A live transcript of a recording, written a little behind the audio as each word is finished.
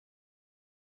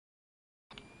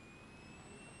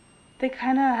They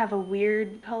kind of have a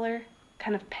weird color,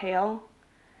 kind of pale,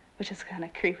 which is kind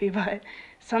of creepy, but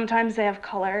sometimes they have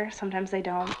color, sometimes they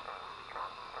don't.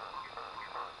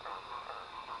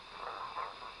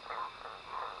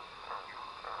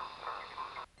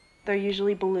 They're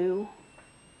usually blue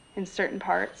in certain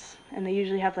parts, and they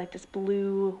usually have like this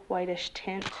blue, whitish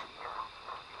tint.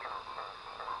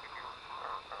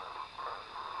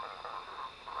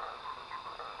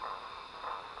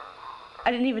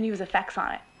 I didn't even use effects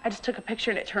on it. I just took a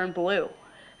picture and it turned blue.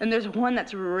 And there's one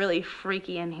that's really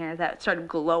freaky in here that started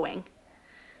glowing,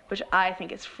 which I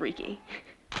think is freaky.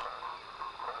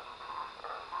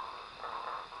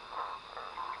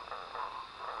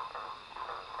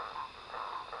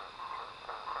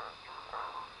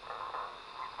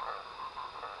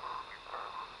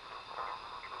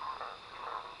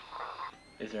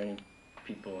 Is there any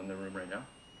people in the room right now?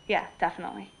 Yeah,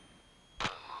 definitely.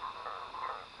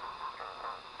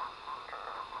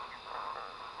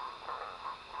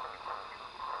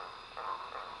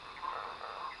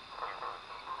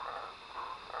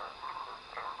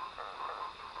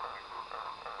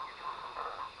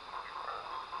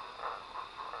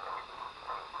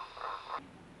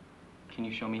 Can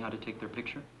you show me how to take their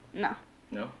picture? No.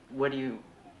 No? What do you...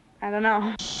 I don't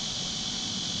know.